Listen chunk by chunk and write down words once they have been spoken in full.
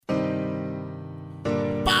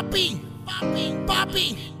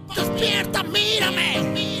Papi, despierta, mírame,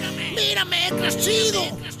 he crecido,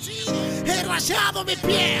 he rayado mi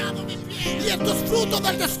pie, y esto es fruto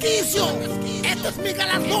del desquicio, este es mi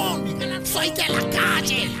galardón, soy de la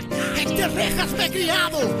calle, entre rejas me he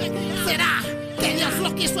criado, será que Dios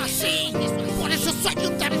lo quiso así, por eso soy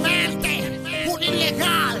un demente, un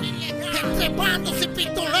ilegal, entre bandos y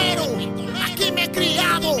pistoleros, aquí me he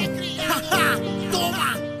criado, jaja,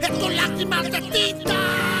 toma, estos lágrimas de tinta.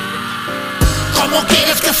 ¿Cómo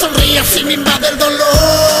quieres que sonría si me invade el dolor?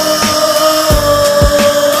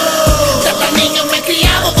 Desde niño me he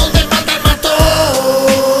criado donde manda el matón.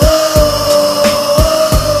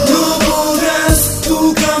 No podrás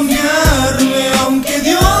tú cambiarme aunque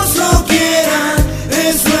Dios lo quiera,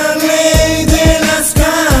 es la ley de las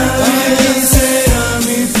calles, será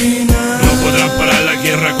mi final. No podrán parar la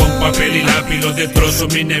guerra con papel y lápiz, los destrozo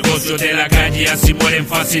mis negocios de la calle, así mueren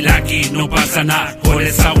fácil aquí, no pasa nada, con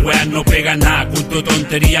esa wea no pega nada, culto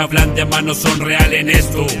tontería, hablan de manos, son reales en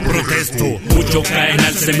esto, protesto, muchos caen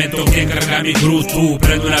al cemento, quien carga mi cruz, tú,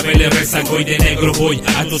 prendo una vela y rezago y de negro voy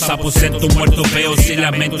a tus aposentos muertos feos y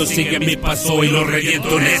lamento, sigue mi paso y lo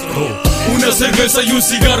reviento en esto. Una cerveza y un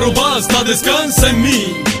cigarro basta, descansa en mí.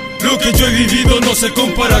 Lo que yo he vivido no se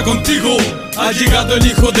compara contigo. Ha llegado el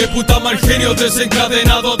hijo de puta mal genio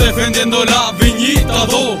desencadenado defendiendo la viñita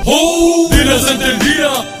do. ¡Oh! De la Santa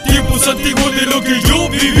Elvira, tiempos antiguos de lo que yo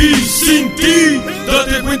viví sin ti.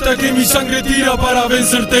 Date cuenta que mi sangre tira para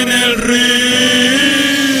vencerte en el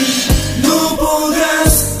ring. No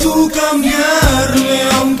podrás tú cambiarme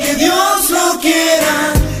aunque Dios lo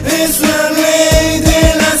quiera, es la ley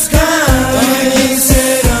de las calles,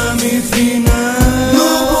 será mi final.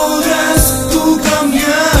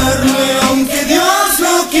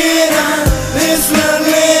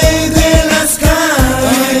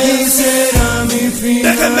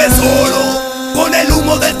 Déjenme solo, con el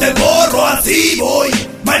humo de este borro, así voy.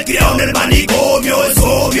 Malcriado en el manicomio, es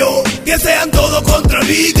obvio que sean todo contra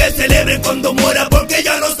mí, que celebren cuando muera porque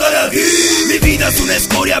ya no estaré aquí. Mi vida es una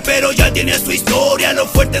escoria, pero ya tiene su historia. Los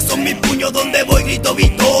fuertes son mis puños, donde voy grito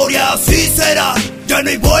victoria. Así será, ya no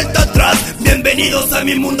hay vuelta atrás. Bienvenidos a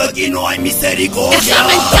mi mundo, aquí no hay misericordia. Es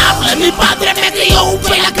lamentable, mi padre me crió un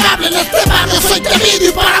pelacable. En este barrio soy temido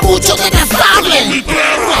y para muchos detestable.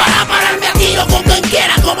 Para pararme a tiro con quien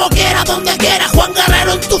quiera, como quiera, donde quiera. Juan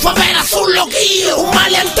Guerrero en tu favela es un loquillo, un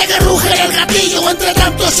maleante que ruge en el gatillo. Entre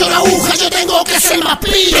tanto yo la aguja, yo tengo que ser más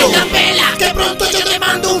pillo. Una vela, que pronto yo te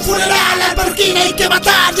mando un funeral. Al Perquina hay que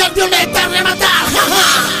matar y al Violeta rematar.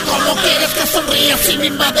 ¿Cómo quieres que sonría si me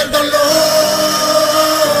invade el dolor?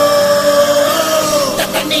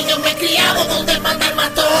 Desde niño me he criado donde manda el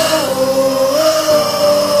matón.